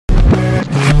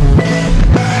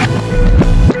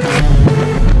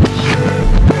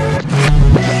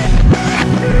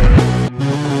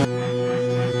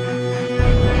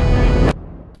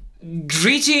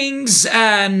Greetings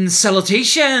and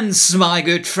salutations, my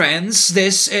good friends.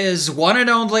 This is one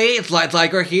and only Light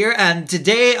Liker here, and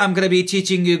today I'm gonna be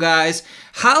teaching you guys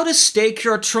how to stake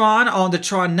your Tron on the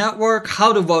Tron network,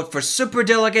 how to vote for super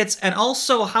delegates, and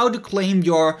also how to claim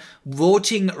your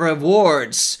voting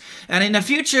rewards. And in a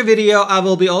future video, I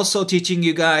will be also teaching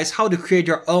you guys how to create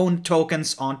your own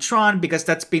tokens on Tron, because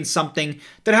that's been something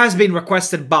that has been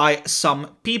requested by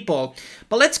some people.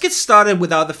 But let's get started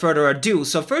without further ado.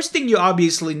 So first thing you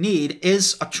obviously need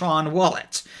is a Tron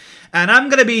Wallet. And I'm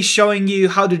going to be showing you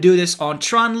how to do this on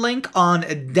Tron Link on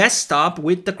a desktop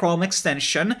with the Chrome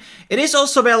extension. It is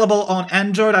also available on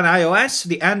Android and iOS.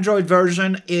 The Android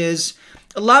version is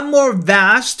a lot more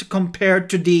vast compared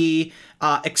to the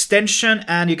extension,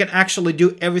 and you can actually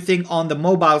do everything on the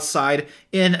mobile side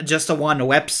in just a one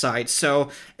website. So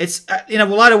it's in a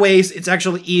lot of ways it's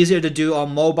actually easier to do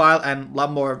on mobile and a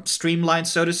lot more streamlined,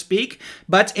 so to speak.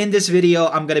 But in this video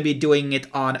I'm going to be doing it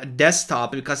on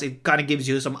desktop because it kind of gives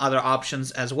you some other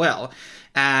options as well.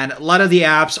 And a lot of the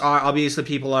apps are obviously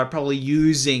people are probably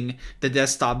using the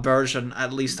desktop version,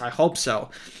 at least I hope so.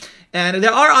 And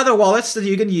there are other wallets that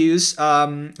you can use,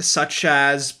 such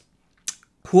as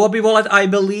Huobi Wallet, I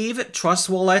believe, Trust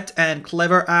Wallet, and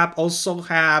Clever App also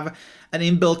have an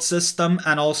inbuilt system,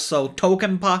 and also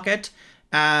Token Pocket.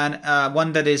 And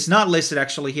one that is not listed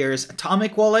actually here is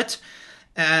Atomic Wallet.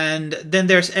 And then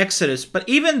there's Exodus. But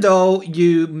even though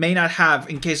you may not have,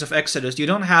 in case of Exodus, you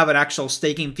don't have an actual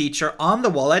staking feature on the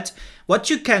wallet, what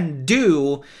you can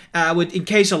do in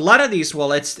case a lot of these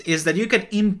wallets is that you can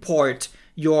import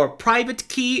your private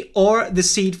key or the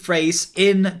seed phrase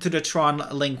into the Tron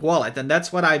Link wallet. And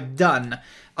that's what I've done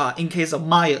in case of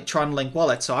my Tron Link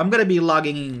wallet. So I'm going to be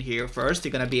logging in here first.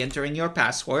 You're going to be entering your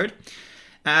password.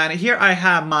 And here I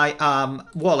have my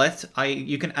wallet.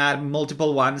 You can add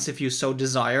multiple ones if you so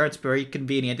desire. It's very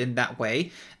convenient in that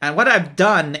way. And what I've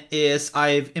done is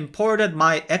I've imported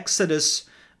my Exodus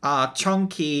Tron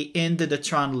key into the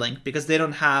Tron Link because they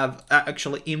don't have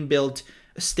actually inbuilt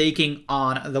staking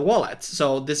on the wallet.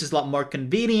 So this is a lot more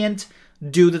convenient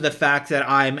due to the fact that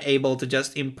I'm able to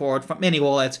just import from any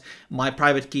wallet my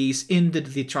private keys into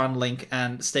the Tron Link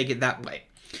and stake it that way.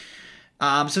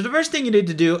 So the first thing you need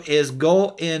to do is go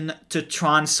into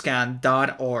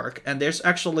tronscan.org, and there's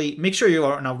actually, make sure you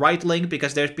are on a right link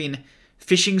because there's been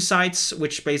phishing sites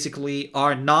which basically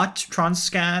are not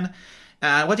Tronscan.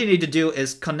 And what you need to do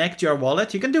is connect your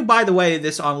wallet. You can do, by the way,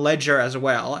 this on Ledger as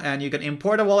well, and you can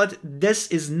import a wallet. This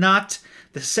is not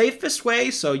the safest way,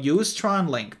 so use Tron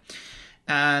Link.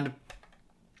 And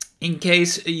in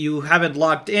case you haven't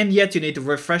logged in yet, you need to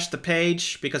refresh the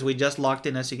page because we just logged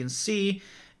in, as you can see.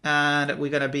 And we're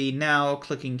going to be now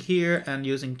clicking here and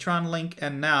using Tron Link,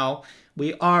 and now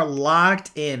we are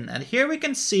logged in. And here we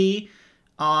can see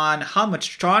on how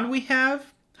much Tron we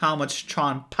have, how much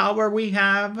Tron power we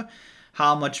have,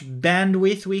 how much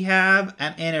bandwidth we have,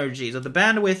 and energy. So the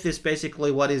bandwidth is basically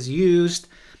what is used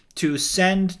to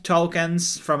send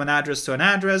tokens from an address to an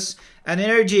address, and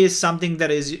energy is something that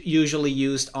is usually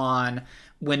used on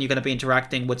when you're going to be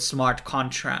interacting with smart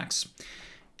contracts.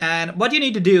 And what you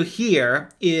need to do here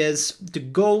is to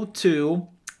go to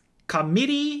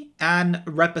Committee and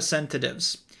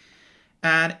Representatives.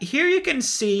 And here you can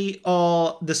see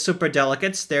all the super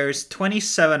delegates. There's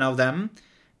 27 of them.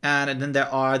 And then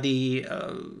there are the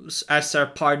SR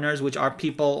partners, which are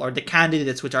people, or the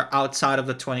candidates, which are outside of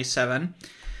the 27.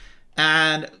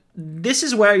 And this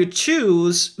is where you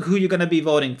choose who you're going to be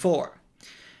voting for.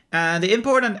 And the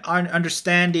important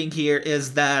understanding here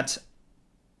is that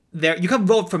you can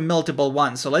vote for multiple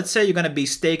ones. So let's say you're going to be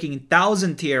staking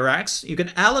 1,000 TRX. You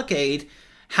can allocate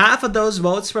half of those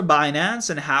votes for Binance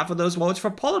and half of those votes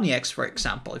for Poloniex, for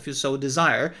example, if you so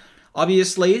desire.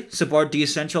 Obviously, support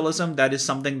decentralism. That is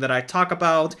something that I talk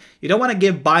about. You don't want to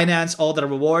give Binance all the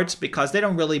rewards because they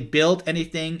don't really build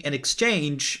anything in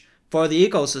exchange for the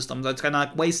ecosystem. So it's kind of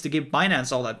like waste to give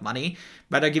Binance all that money.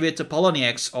 Better give it to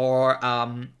Poloniex or,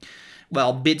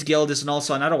 well, BitGuild is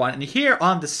also another one. And here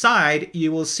on the side,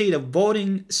 you will see the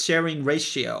voting sharing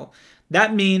ratio.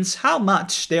 That means how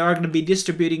much they are going to be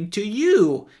distributing to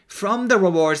you from the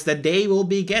rewards that they will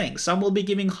be getting. Some will be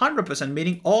giving 100%,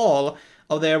 meaning all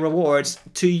of their rewards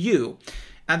to you.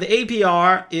 And the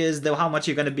APR is how much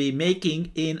you're going to be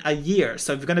making in a year.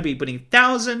 So if you're going to be putting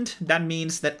 1,000, that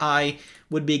means that I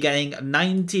would be getting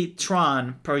 90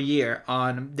 Tron per year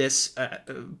on this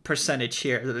percentage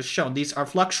here that is shown. These are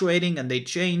fluctuating and they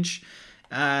change,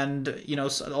 and you know,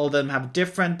 so all of them have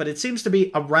different, but it seems to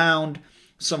be around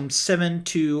some 7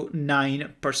 to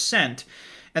 9%.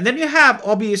 And then you have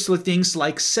obviously things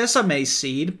like Sesame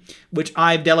Seed, which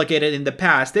I've delegated in the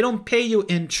past. They don't pay you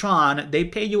in Tron, they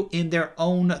pay you in their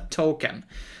own token.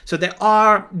 So there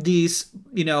are these,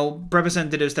 you know,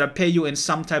 representatives that pay you in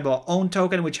some type of own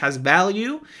token, which has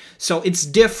value. So it's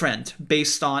different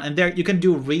based on, and there you can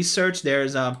do research.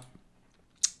 There's a,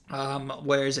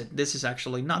 where is it? This is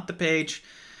actually not the page.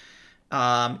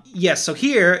 Yes, so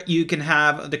here you can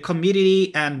have the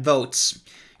community and votes.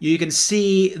 You can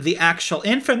see the actual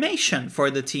information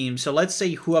for the team. So let's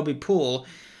say Huobi Pool.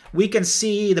 We can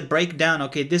see the breakdown.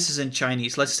 Okay, this is in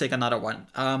Chinese. Let's take another one.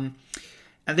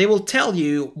 And they will tell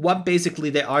you what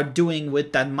basically they are doing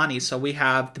with that money. So we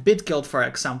have the BitGuild, for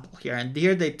example, here. And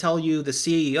here they tell you the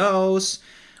CEOs,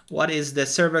 what is the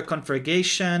server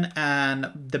configuration,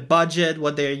 and the budget,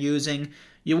 what they're using.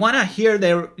 You want to hear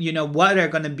their, you know, what they're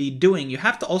going to be doing. You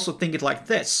have to also think it like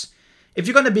this. If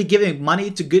you're going to be giving money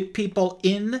to good people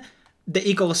in the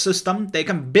ecosystem, they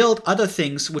can build other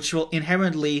things which will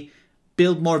inherently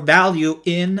build more value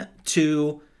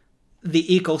into the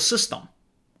ecosystem.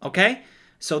 Okay?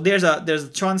 So there's a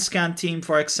Tron Scan team,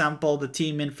 for example, the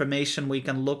team information. We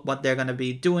can look what they're going to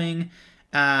be doing.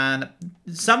 And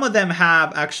some of them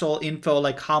have actual info,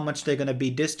 like how much they're going to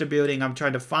be distributing. I'm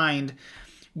trying to find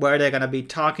where they're going to be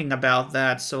talking about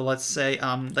that. So let's say,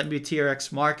 let me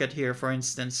TRX market here, for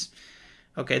instance.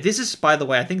 Okay, this is, by the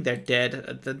way, I think they're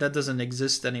dead. That doesn't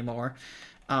exist anymore.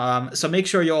 So make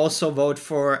sure you also vote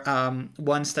for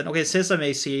ones that, okay,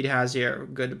 Sesame Seed has here a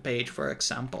good page, for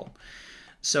example.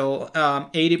 So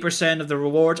 80% of the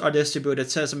rewards are distributed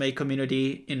Sesame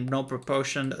community in no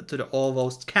proportion to the all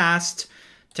votes cast.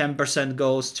 10%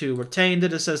 goes to retain to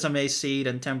the Sesame Seed,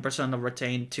 and 10% are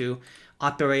retained to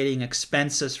operating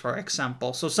expenses, for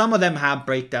example. So some of them have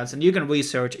breakdowns, and you can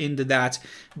research into that.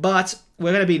 But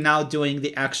we're going to be now doing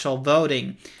the actual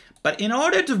voting. But in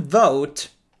order to vote,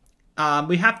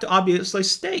 we have to obviously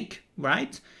stake,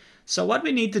 right? So what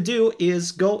we need to do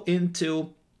is go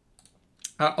into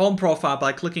our own profile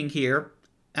by clicking here,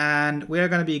 and we're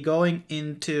going to be going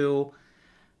into,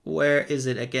 where is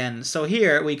it again? So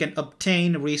here we can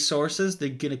obtain resources. They're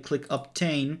going to click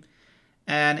obtain,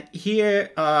 and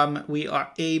here we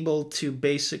are able to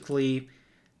basically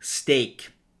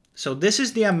stake. So this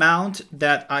is the amount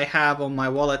that I have on my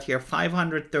wallet here,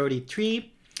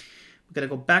 533. We're going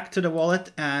to go back to the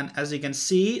wallet, and as you can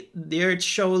see, there it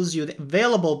shows you the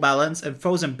available balance and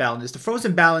frozen balance. The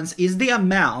frozen balance is the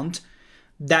amount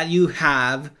that you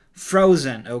have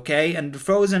frozen, okay? And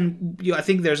frozen, I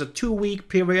think there's a 2-week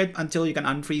period until you can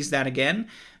unfreeze that again.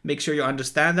 Make sure you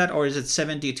understand that, or is it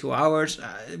 72 hours?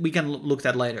 We can look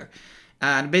that later.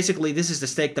 And basically, this is the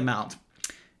staked amount.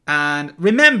 And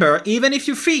remember, even if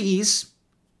you freeze,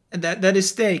 that is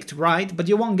staked, right? But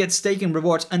you won't get staking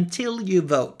rewards until you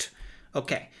vote,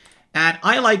 okay? And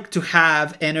I like to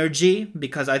have energy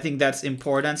because I think that's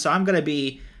important. So I'm going to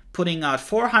be putting out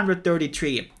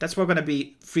 433. That's what we're going to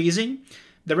be freezing.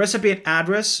 The recipient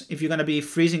address, if you're going to be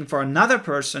freezing for another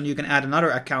person, you can add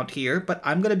another account here, but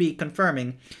I'm going to be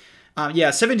confirming.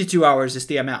 Yeah, 72 hours is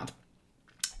the amount.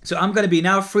 So I'm going to be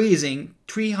now freezing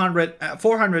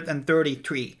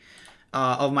 433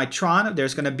 of my Tron.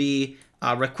 There's going to be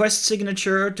a request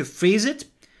signature to freeze it.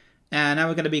 And now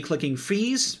we're going to be clicking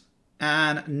freeze.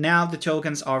 And now the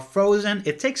tokens are frozen.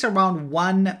 It takes around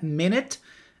 1 minute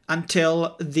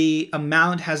until the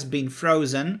amount has been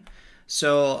frozen.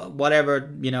 So whatever,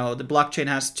 you know, the blockchain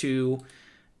has to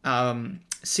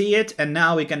see it. And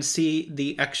now we can see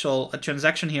the actual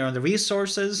transaction here on the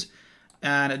resources.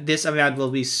 And this amount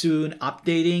will be soon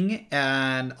updating.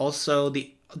 And also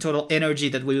the total energy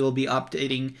that we will be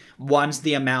updating once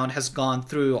the amount has gone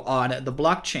through on the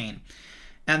blockchain.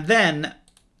 And then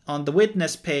on the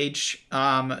witness page,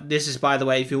 this is, by the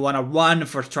way, if you want to run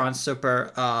for Tron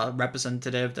Super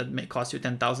representative, that may cost you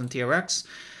 10,000 TRX.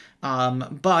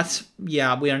 But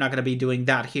yeah, we are not going to be doing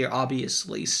that here,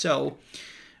 obviously. So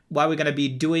what we're going to be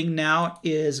doing now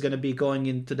is going to be going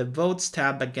into the votes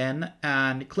tab again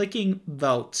and clicking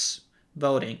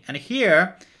voting. And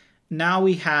here, now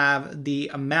we have the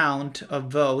amount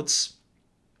of votes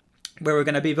where we're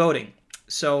going to be voting.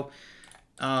 So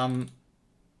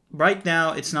right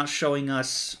now, it's not showing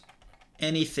us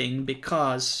anything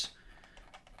because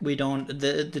we don't,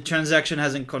 the transaction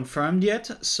hasn't confirmed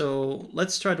yet. So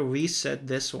let's try to reset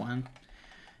this one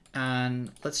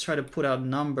and let's try to put out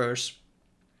numbers.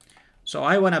 So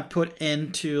I want to put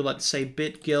into, let's say,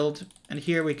 BitGuild, and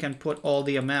here we can put all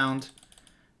the amount.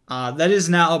 That is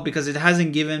now because it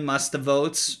hasn't given us the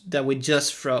votes that we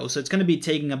just froze. So it's going to be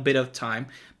taking a bit of time,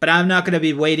 but I'm not going to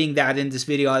be waiting that in this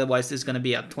video. Otherwise, this is going to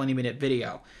be a 20-minute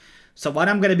video. So what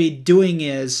I'm going to be doing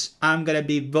is I'm going to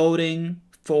be voting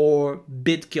for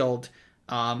BitGuild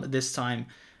this time.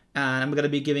 And I'm going to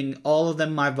be giving all of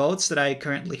them my votes that I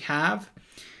currently have.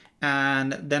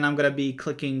 And then I'm going to be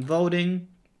clicking voting.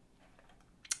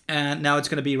 And now it's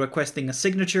going to be requesting a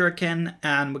signature again,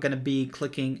 and we're going to be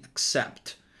clicking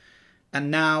accept.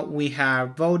 And now we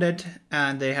have voted,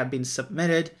 and they have been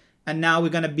submitted. And now we're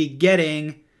going to be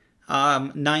getting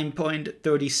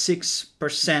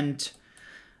 9.36%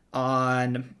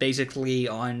 on basically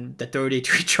on the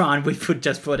 33 Tron we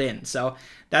just put in. So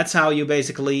that's how you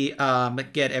basically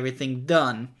get everything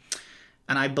done.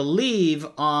 And I believe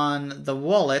on the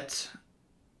wallet,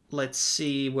 let's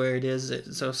see where it is.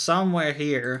 So somewhere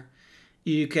here,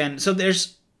 you can, so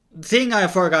there's thing I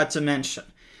forgot to mention.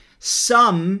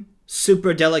 Some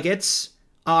super delegates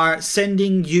are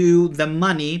sending you the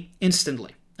money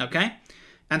instantly, okay?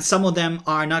 And some of them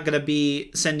are not going to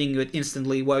be sending you it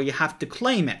instantly, where you have to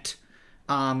claim it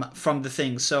from the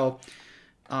thing. So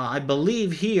I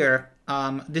believe here,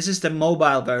 this is the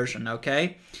mobile version,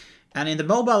 okay? And in the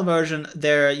mobile version,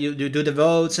 there you do the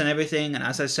votes and everything. And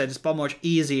as I said, it's probably much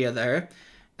easier there.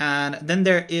 And then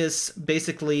there is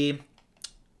basically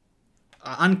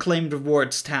unclaimed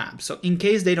rewards tab. So in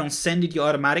case they don't send it you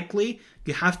automatically,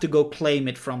 you have to go claim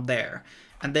it from there.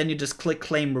 And then you just click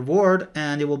claim reward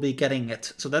and you will be getting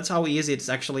it. So that's how easy it's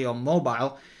actually on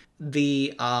mobile.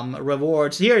 The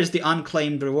rewards, here is the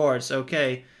unclaimed rewards,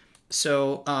 okay.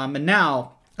 So and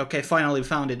now, okay, finally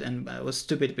found it, and I was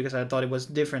stupid because I thought it was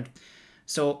different.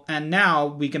 So, and now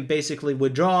we can basically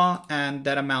withdraw and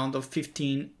that amount of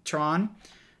 15 Tron.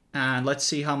 And let's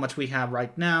see how much we have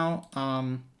right now.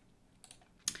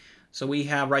 So we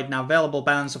have right now available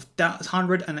balance of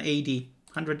 100.80,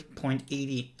 and we're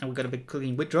going to be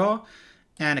clicking withdraw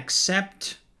and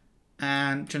accept,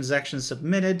 and transaction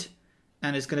submitted.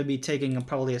 And it's going to be taking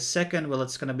probably a second. Well,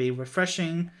 it's going to be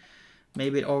refreshing.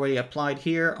 Maybe it already applied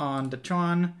here on the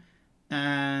Tron.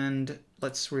 And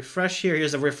let's refresh here.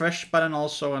 Here's a refresh button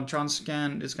also on Tron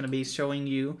Scan. It's going to be showing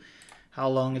you how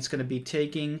long it's going to be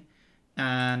taking.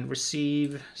 And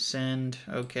receive, send.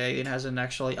 Okay, it hasn't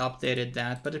actually updated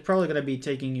that, but it's probably going to be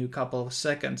taking you a couple of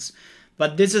seconds.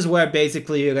 But this is where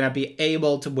basically you're going to be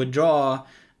able to withdraw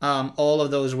all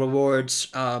of those rewards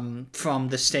from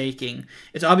the staking.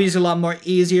 It's obviously a lot more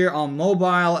easier on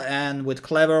mobile and with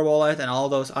Clever Wallet and all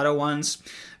those other ones.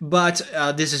 But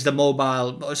this is the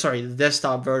the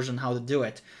desktop version how to do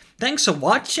it. Thanks for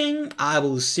watching. I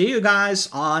will see you guys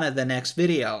on the next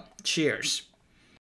video. Cheers.